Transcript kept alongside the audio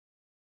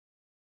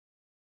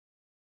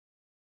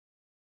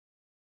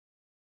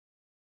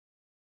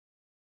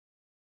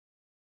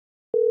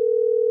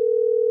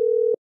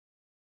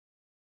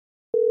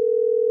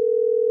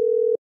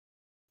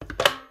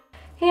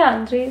Hey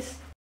Andres,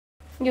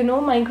 you know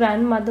my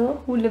grandmother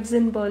who lives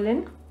in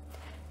Berlin?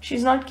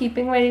 She's not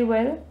keeping very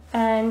well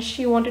and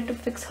she wanted to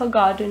fix her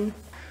garden.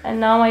 And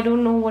now I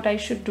don't know what I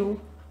should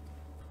do.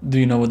 Do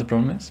you know what the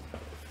problem is?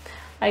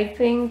 I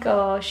think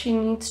she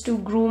needs to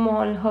groom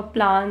all her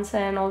plants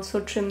and also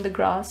trim the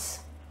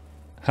grass.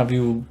 Have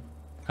you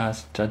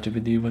asked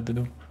ChatGPT what to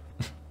do?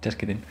 Just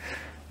kidding.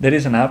 There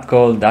is an app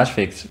called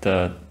Dashfix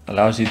that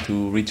allows you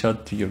to reach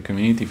out to your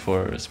community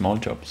for small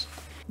jobs.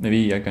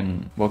 Maybe I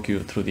can walk you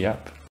through the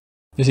app.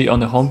 You see,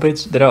 on the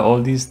homepage, there are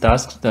all these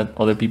tasks that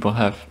other people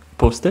have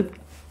posted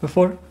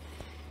before.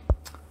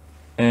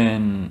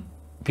 And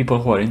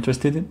people who are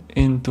interested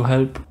in to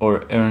help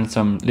or earn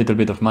some little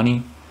bit of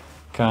money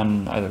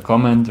can either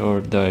comment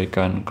or they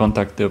can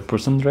contact the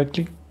person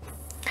directly.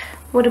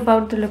 What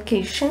about the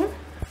location?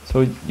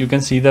 So you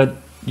can see that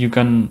you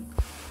can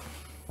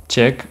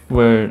check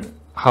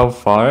how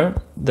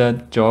far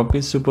that job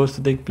is supposed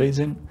to take place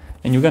in,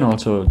 and you can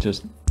also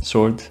just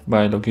sort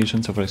by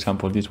location. So for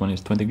example, this one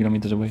is 20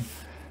 kilometers away.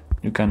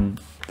 You can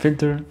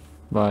filter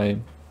by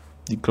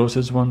the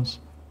closest ones,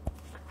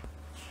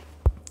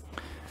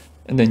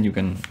 and then you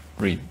can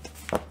read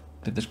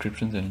the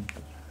descriptions, and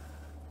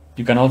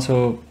you can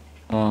also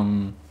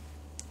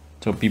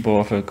so people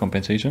offer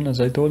compensation, as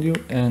I told you,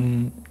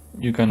 and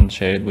you can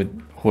share it with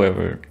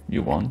whoever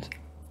you want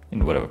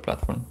in whatever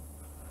platform.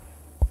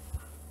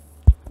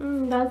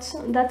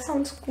 That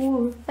sounds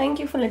cool. Thank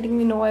you for letting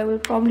me know. I will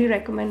probably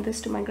recommend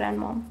this to my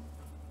grandmom.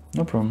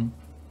 No problem.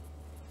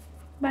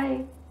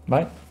 Bye.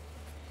 Bye.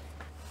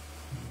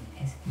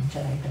 Es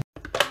hinchadita.